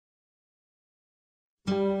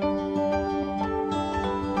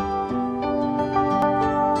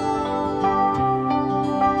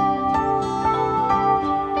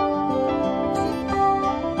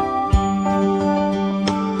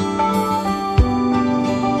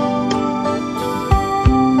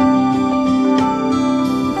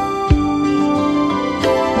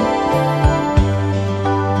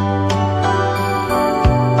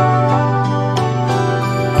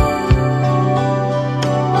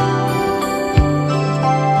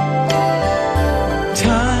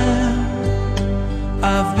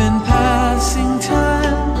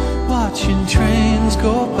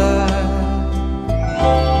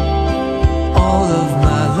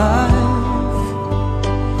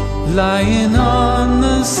lying on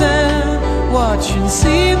the sand, watching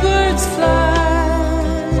seabirds fly,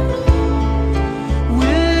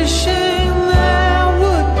 wishing there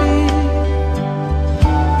would be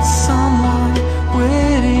someone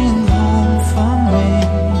waiting home for me.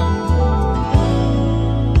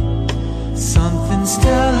 Something's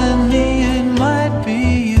telling me it might be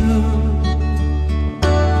you.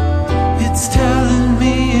 It's telling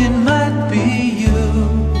me it might be you.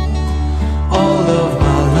 All of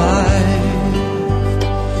my life,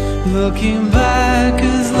 looking back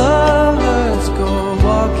as lovers go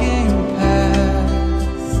walking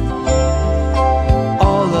past.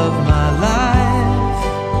 All of my life,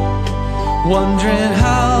 wondering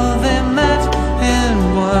how they